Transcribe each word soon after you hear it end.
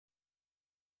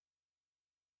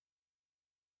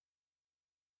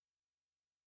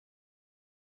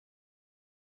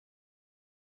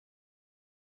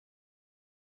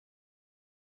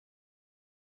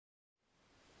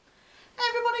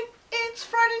everybody, it's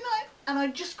Friday night and I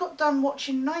just got done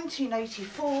watching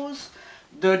 1984's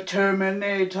The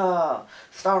Terminator,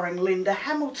 starring Linda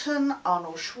Hamilton,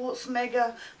 Arnold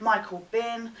Schwarzenegger, Michael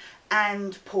Biehn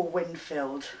and Paul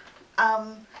Winfield.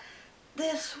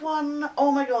 This one,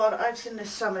 oh my god, I've seen this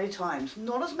so many times.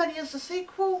 Not as many as the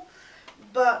sequel,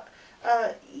 but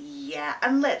yeah,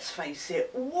 and let's face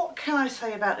it, what can I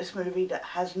say about this movie that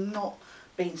has not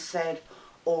been said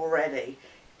already?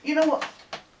 You know what?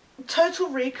 Total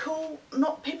Recall,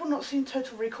 people not seeing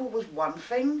Total Recall was one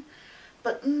thing,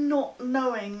 but not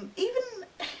knowing, even,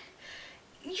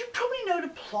 you probably know the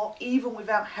plot even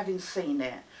without having seen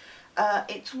it.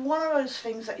 It's one of those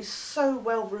things that is so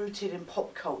well rooted in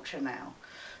pop culture now.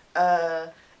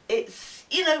 It's,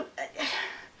 you know,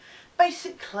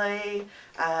 basically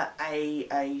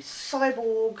a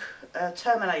cyborg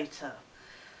Terminator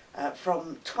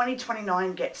from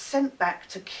 2029 gets sent back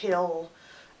to kill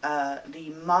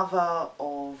the mother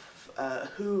of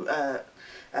who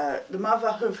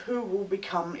will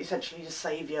become essentially the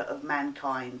saviour of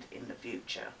mankind in the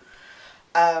future,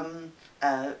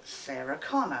 Sarah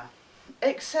Connor.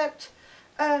 Except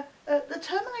the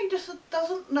Terminator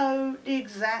doesn't know the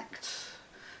exact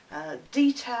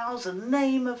details and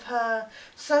name of her,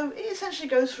 so it essentially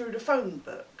goes through the phone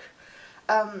book.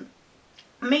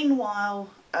 Meanwhile,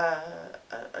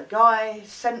 a guy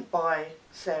sent by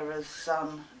Sarah's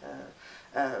son,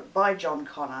 by John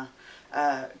Connor,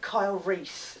 Kyle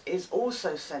Reese, is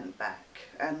also sent back,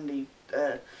 and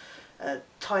the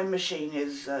time machine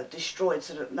is destroyed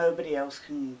so that nobody else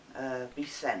can be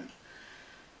sent.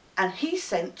 And he's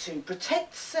sent to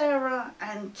protect Sarah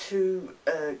and to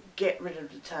get rid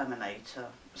of the Terminator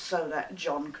so that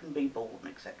John can be born,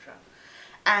 etc.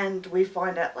 And we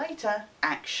find out later,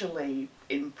 actually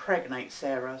impregnate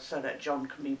Sarah so that John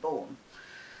can be born.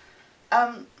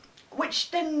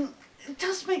 Which then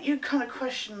does make you kind of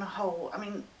question the whole, I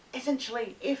mean,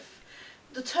 essentially, if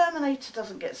the Terminator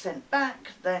doesn't get sent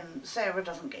back, then Sarah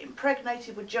doesn't get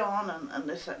impregnated with John, and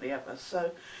this, that, and the other.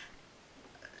 So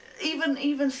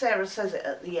even Sarah says it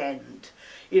at the end,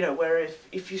 you know, where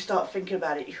if you start thinking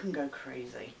about it, you can go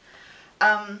crazy.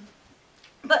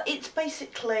 But it's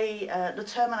basically the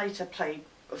Terminator, played,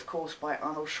 of course, by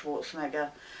Arnold Schwarzenegger.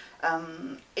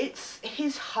 It's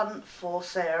his hunt for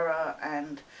Sarah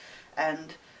and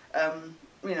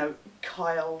you know,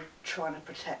 Kyle trying to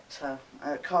protect her.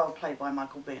 Kyle, played by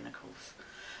Michael Biehn, of course.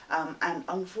 And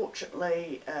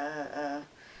unfortunately,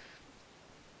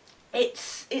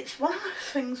 it's one of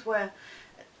those things where,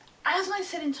 as I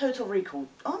said in Total Recall,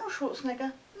 Arnold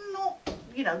Schwarzenegger, not,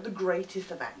 you know, the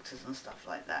greatest of actors and stuff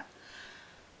like that.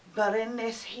 But in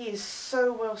this, he is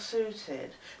so well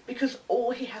suited, because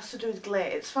all he has to do is glare.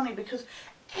 It's funny because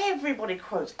everybody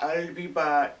quotes, "I'll be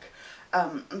back,"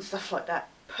 and stuff like that.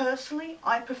 Personally,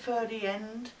 I prefer the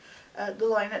end, the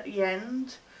line at the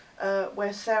end,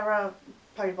 where Sarah,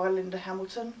 played by Linda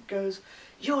Hamilton, goes,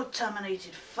 "You're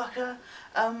terminated, fucker."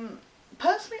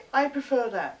 Personally, I prefer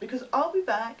that, because "I'll be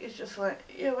back" is just like,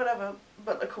 yeah, whatever.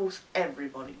 But of course,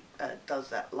 everybody does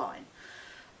that line.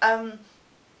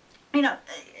 You know,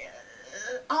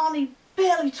 Arnie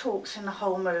barely talks in the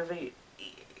whole movie.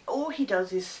 All he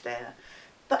does is stare.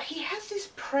 But he has this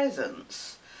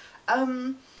presence.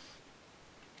 And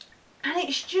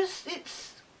it's just,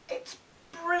 it's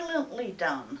brilliantly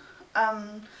done.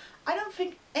 I don't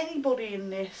think anybody in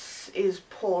this is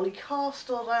poorly cast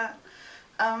or that.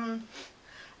 I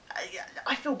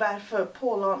feel bad for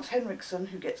poor Lance Henriksen,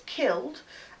 who gets killed.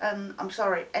 I'm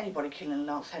sorry, anybody killing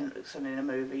Lance Henriksen in a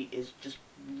movie is just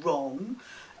wrong.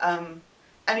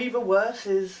 And even worse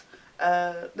is,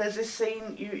 there's this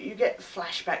scene, you get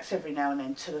flashbacks every now and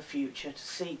then to the future to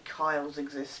see Kyle's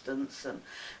existence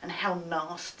and how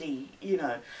nasty, you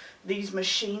know, these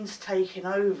machines taking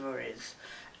over is.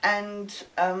 And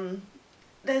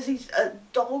there's these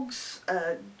dogs,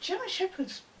 German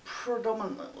Shepherds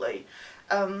predominantly,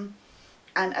 and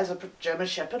as a German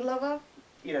Shepherd lover,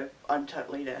 you know, I'm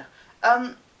totally there.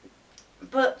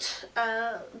 But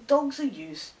dogs are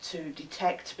used to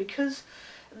detect, because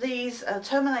these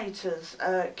Terminators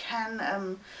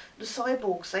can, the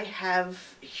cyborgs, they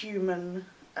have human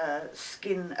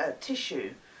skin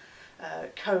tissue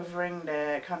covering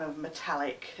their kind of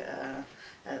metallic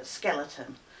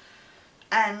skeleton.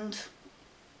 And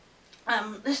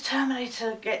this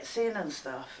Terminator gets in and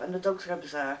stuff, and the dogs go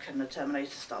berserk, and the Terminator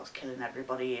starts killing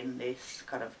everybody in this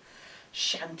kind of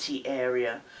shanty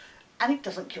area. And it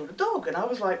doesn't kill the dog, and I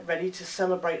was like ready to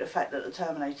celebrate the fact that the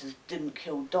Terminators didn't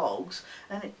kill dogs,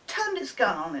 and it turned its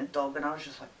gun on the dog, and I was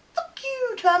just like, fuck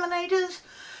you, Terminators!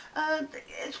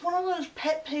 It's one of those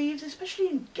pet peeves, especially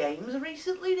in games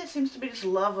recently. There seems to be this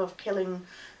love of killing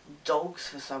dogs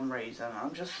for some reason.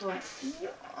 I'm just like,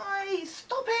 why?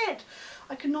 Stop it!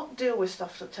 I cannot deal with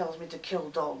stuff that tells me to kill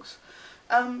dogs.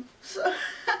 So,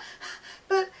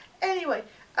 but anyway,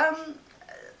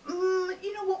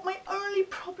 you know what, my only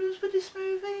problems with this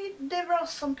movie, there are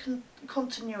some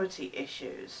continuity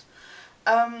issues.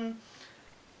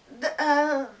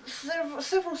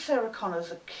 Several Sarah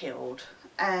Connors are killed,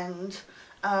 and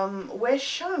we're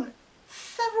shown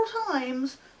several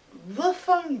times the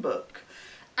phone book,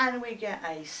 and we get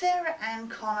a Sarah Ann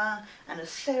Connor and a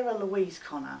Sarah Louise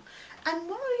Connor, and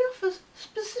one of the authors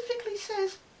specifically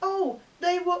says, oh,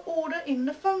 they were ordered in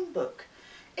the phone book.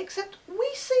 Except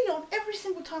we see on every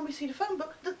single time we see the phone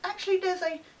book that actually there's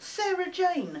a Sarah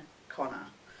Jane Connor.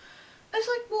 And it's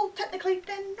like, well, technically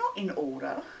they're not in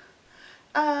order.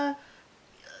 The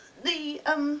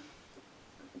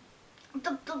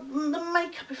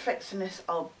makeup effects in this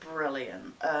are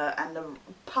brilliant, and the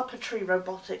puppetry,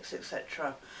 robotics,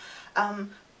 etc.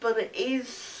 But it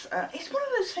is, it's one of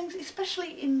those things,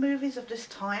 especially in movies of this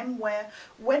time, where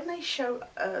when they show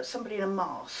somebody in a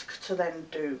mask to then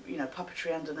do, you know,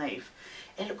 puppetry underneath,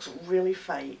 it looks really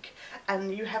fake.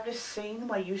 And you have this scene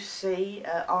where you see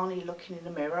Arnie looking in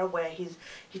the mirror where he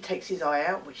takes his eye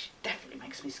out, which definitely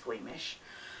makes me squeamish.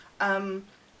 And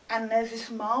there's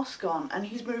this mask on, and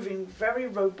he's moving very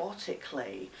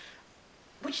robotically,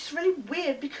 which is really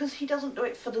weird because he doesn't do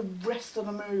it for the rest of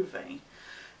the movie.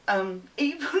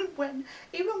 Even when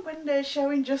they're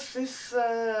showing just this,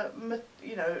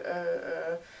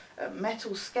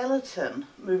 metal skeleton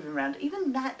moving around,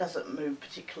 even that doesn't move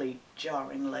particularly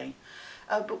jarringly.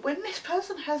 But when this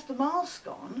person has the mask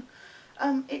on,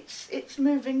 it's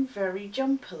moving very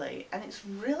jumpily, and it's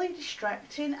really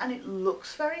distracting, and it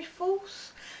looks very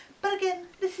false. But again,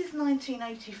 this is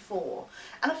 1984,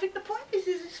 and I think the point is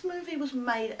this movie was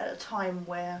made at a time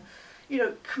where, you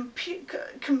know,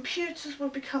 computers were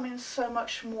becoming so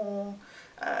much more,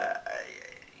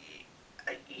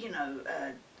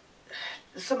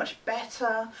 so much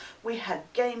better. We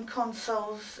had game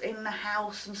consoles in the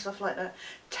house and stuff like that.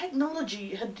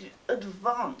 Technology had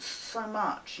advanced so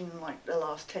much in like the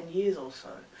last 10 years or so,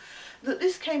 that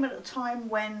this came at a time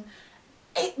when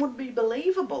it would be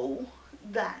believable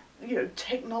that, you know,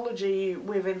 technology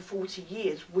within 40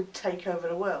 years would take over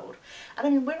the world. And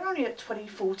I mean, we're only at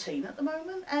 2014 at the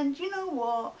moment, and you know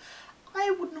what?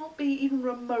 I would not be even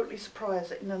remotely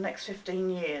surprised that in the next 15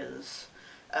 years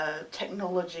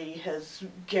technology has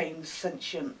gained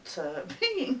sentient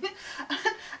being.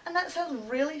 And that sounds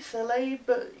really silly,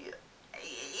 but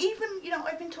even, you know,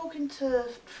 I've been talking to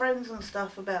friends and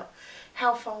stuff about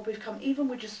how far we've come, even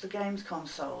with just the games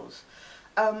consoles.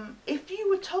 If you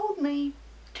were told me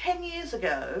 10 years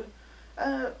ago,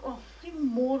 or even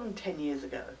more than 10 years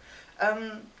ago,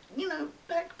 you know,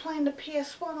 back playing the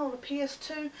PS1 or the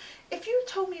PS2, if you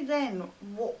told me then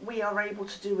what we are able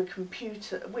to do with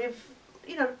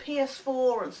you know,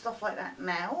 PS4 and stuff like that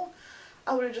now,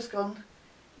 I would have just gone,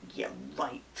 yeah,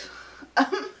 right.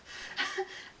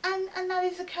 And that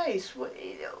is the case.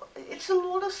 It's a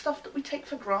lot of stuff that we take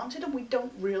for granted and we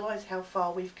don't realise how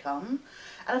far we've come.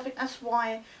 And I think that's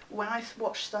why when I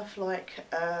watch stuff like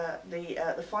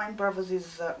the Fine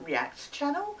Brothers' React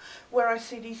channel, where I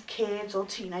see these kids or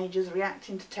teenagers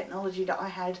reacting to technology that I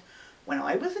had when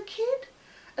I was a kid,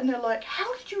 and they're like,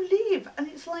 how did you live? And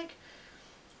it's like,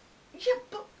 yeah,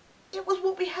 but it was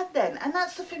what we had then. And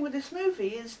that's the thing with this movie,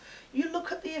 is you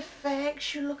look at the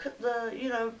effects, you look at the, you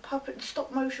know,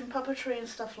 stop motion puppetry and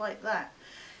stuff like that,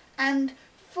 and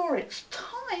for its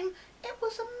time it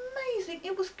was amazing.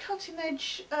 It was cutting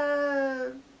edge,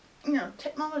 you know,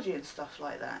 technology and stuff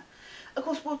like that. Of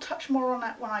course, we'll touch more on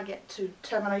that when I get to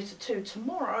Terminator 2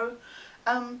 tomorrow,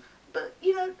 but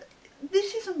you know,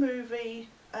 this is a movie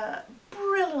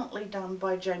brilliantly done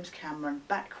by James Cameron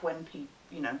back when he,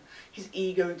 you know, his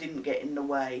ego didn't get in the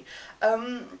way.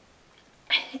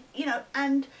 You know,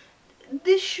 and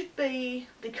this should be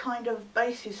the kind of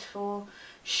basis for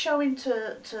showing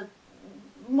to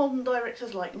modern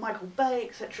directors like Michael Bay,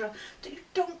 etc., that you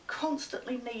don't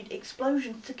constantly need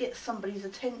explosions to get somebody's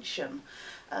attention.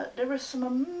 There are some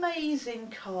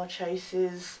amazing car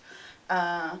chases,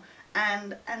 and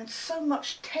so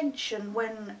much tension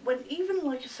when even,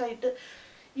 like I say,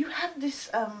 you have this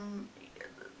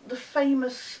the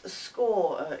famous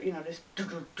score, you know, this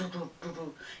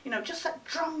you know, just that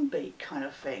drum beat kind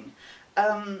of thing.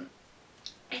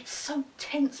 It's so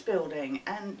tense building,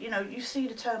 and you know, you see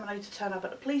the Terminator turn up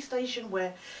at the police station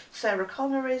where Sarah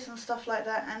Connor is and stuff like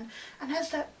that, and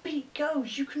as that beat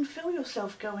goes, you can feel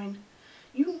yourself going,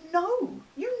 you know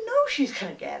she's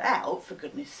gonna get out, for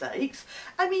goodness sakes.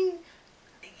 I mean,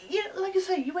 yeah, like I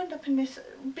say, you end up in this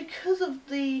because of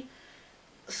the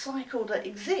cycle that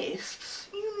exists,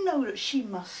 you know that she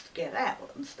must get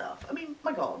out and stuff. I mean,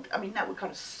 my God, I mean, that would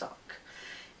kind of suck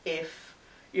if,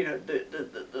 you know,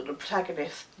 the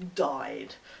protagonist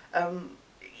died.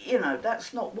 You know,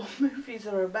 that's not what movies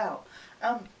are about.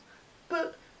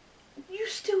 But you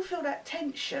still feel that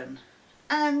tension.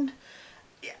 And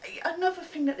another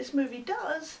thing that this movie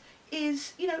does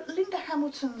is, you know, Linda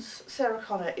Hamilton's Sarah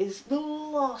Connor is the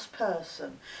last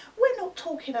person. We're not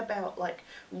talking about like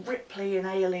Ripley in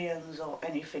Aliens or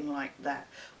anything like that.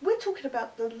 We're talking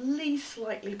about the least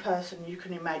likely person you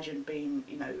can imagine being,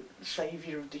 you know,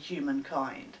 saviour of the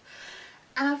humankind.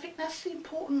 And I think that's the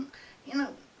important, you know,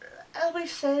 as we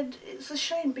said, it's a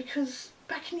shame because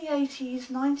back in the 80s,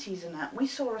 90s and that, we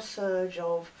saw a surge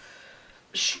of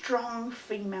strong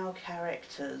female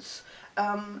characters.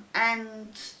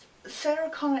 And Sarah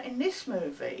Connor in this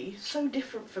movie, so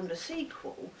different from the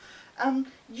sequel,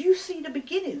 you see the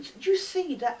beginnings. You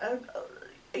see that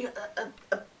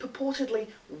a purportedly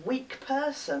weak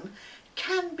person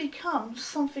can become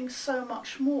something so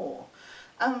much more.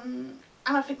 And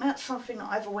I think that's something that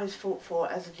I've always fought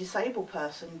for as a disabled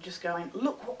person, just going,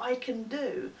 look what I can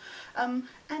do, and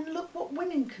look what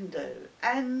women can do.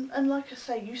 And like I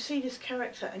say, you see this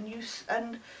character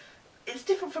and it's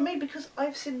different for me because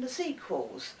I've seen the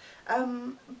sequels,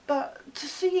 but to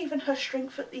see even her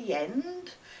strength at the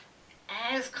end,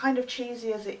 as kind of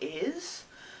cheesy as it is,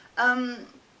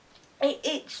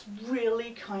 it's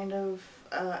really kind of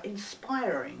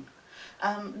inspiring.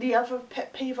 The other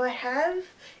pet peeve I have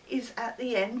is at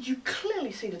the end you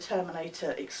clearly see the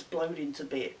Terminator explode into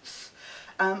bits,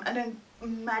 and then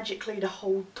magically the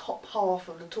whole top half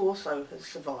of the torso has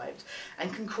survived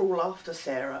and can crawl after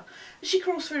Sarah. She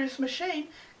crawls through this machine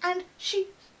and she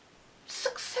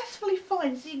successfully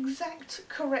finds the exact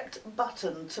correct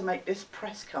button to make this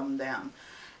press come down.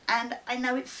 And I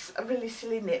know it's a really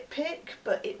silly nitpick,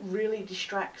 but it really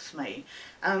distracts me,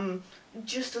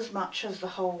 just as much as the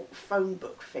whole phone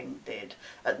book thing did.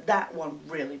 That one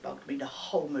really bugged me the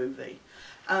whole movie.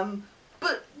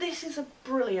 But this is a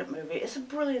brilliant movie. It's a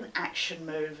brilliant action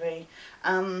movie,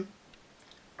 and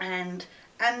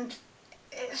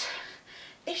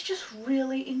it's just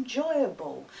really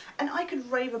enjoyable. And I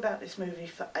could rave about this movie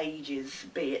for ages,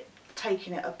 be it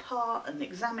taking it apart and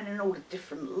examining all the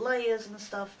different layers and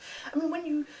stuff. I mean,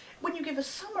 when you give a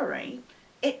summary,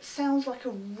 it sounds like a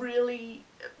really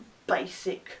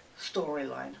basic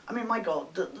storyline. I mean, my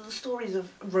God, the stories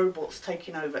of robots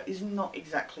taking over is not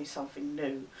exactly something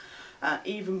new,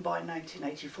 even by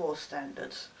 1984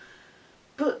 standards.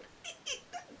 But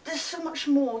there's so much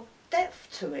more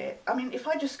depth to it. I mean, if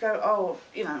I just go, oh,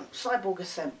 you know, Cyborg is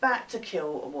sent back to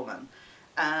kill a woman,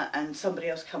 and somebody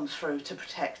else comes through to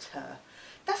protect her,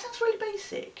 that sounds really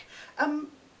basic.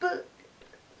 But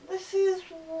this is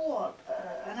what,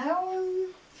 an hour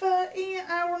and 30, an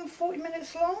hour and 40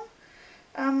 minutes long.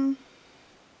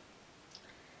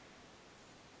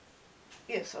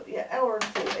 Yeah, hour and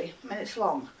 40 minutes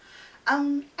long.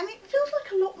 And it feels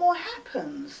like a lot more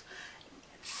happens.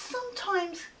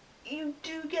 Sometimes you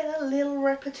do get a little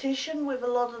repetition with a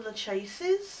lot of the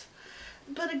chases,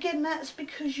 but again, that's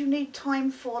because you need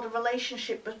time for the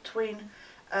relationship between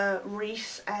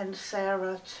Reese and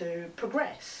Sarah to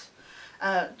progress,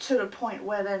 to the point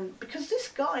where then, because this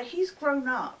guy, he's grown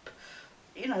up,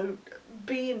 you know,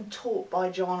 being taught by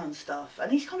John and stuff,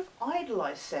 and he's kind of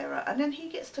idolised Sarah, and then he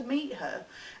gets to meet her,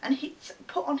 and he's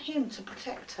put on him to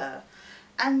protect her,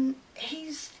 and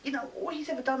he's, you know, all he's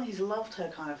ever done, he's loved her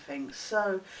kind of thing,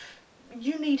 so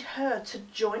you need her to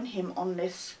join him on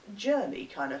this journey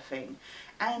kind of thing.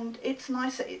 And it's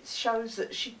nice that it shows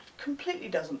that she completely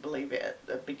doesn't believe it at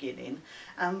the beginning,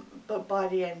 but by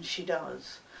the end she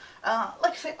does.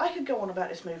 Like I say, I could go on about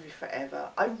this movie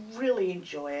forever. I really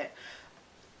enjoy it.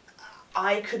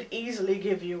 I could easily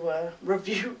give you a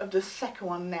review of the second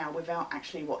one now without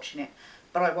actually watching it,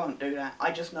 but I won't do that.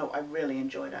 I just know I really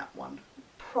enjoy that one.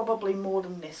 Probably more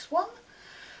than this one.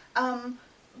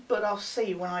 But I'll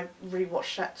see when I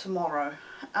rewatch that tomorrow.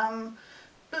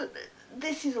 But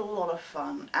this is a lot of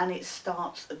fun, and it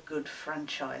starts a good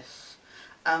franchise.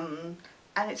 And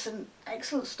it's an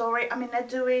excellent story. I mean, they're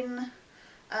doing,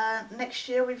 next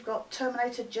year we've got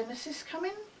Terminator Genesis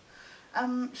coming.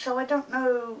 So I don't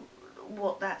know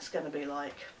what that's going to be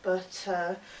like, but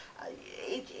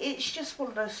it's just one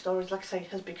of those stories, like I say,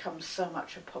 has become so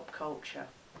much of pop culture.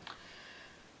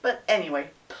 But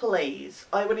anyway, please,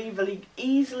 I would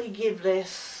easily give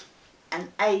this an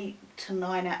 8 to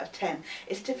 9 out of 10.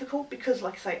 It's difficult because,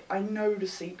 like I say, I know the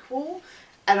sequel,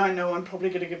 and I know I'm probably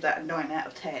going to give that a 9 out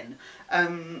of 10.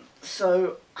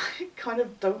 So I kind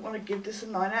of don't want to give this a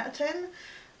 9 out of 10.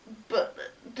 but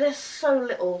there's so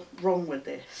little wrong with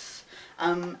this,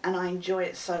 and I enjoy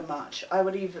it so much. I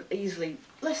would even easily,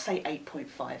 let's say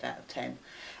 8.5 out of 10.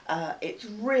 It's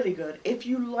really good. If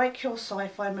you like your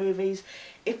sci-fi movies,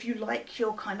 if you like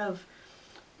your kind of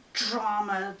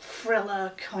drama,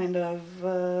 thriller kind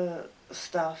of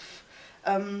stuff,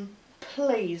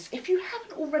 please, if you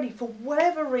haven't already, for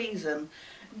whatever reason,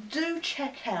 do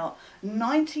check out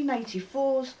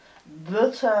 1984's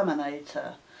The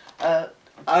Terminator.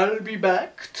 I'll be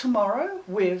back tomorrow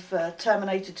with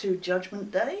Terminator 2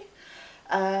 Judgment Day.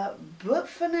 But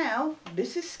for now,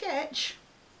 this is Sketch,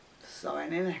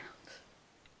 signing out.